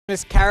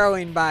Miss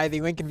Caroling by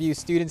the Lincolnview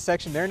student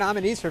section. They're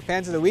nominees for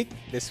Fans of the Week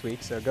this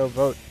week, so go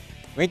vote.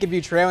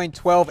 Lincolnview trailing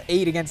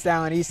 12-8 against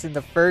Allen East in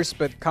the first,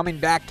 but coming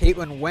back,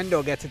 Caitlin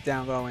Wendell gets it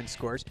down low and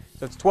scores.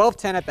 So it's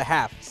 12-10 at the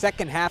half.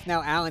 Second half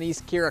now, Allen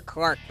East, Kira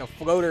Clark, the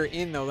floater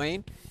in the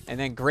lane, and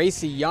then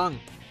Gracie Young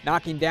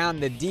knocking down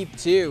the deep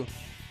two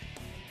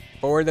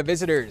for the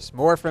visitors.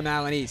 More from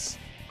Allen East.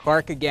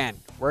 Clark again,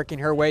 working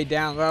her way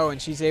down low, and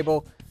she's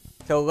able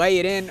to lay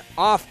it in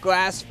off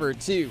glass for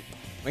two.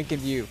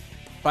 Lincolnview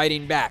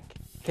fighting back.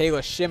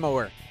 Kayla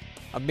Schimmeler,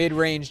 a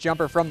mid-range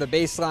jumper from the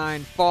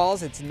baseline,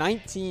 falls. It's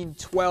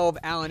 19-12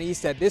 Allen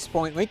East at this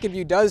point.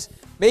 Lincolnview does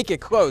make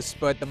it close,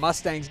 but the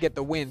Mustangs get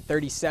the win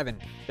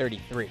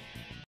 37-33.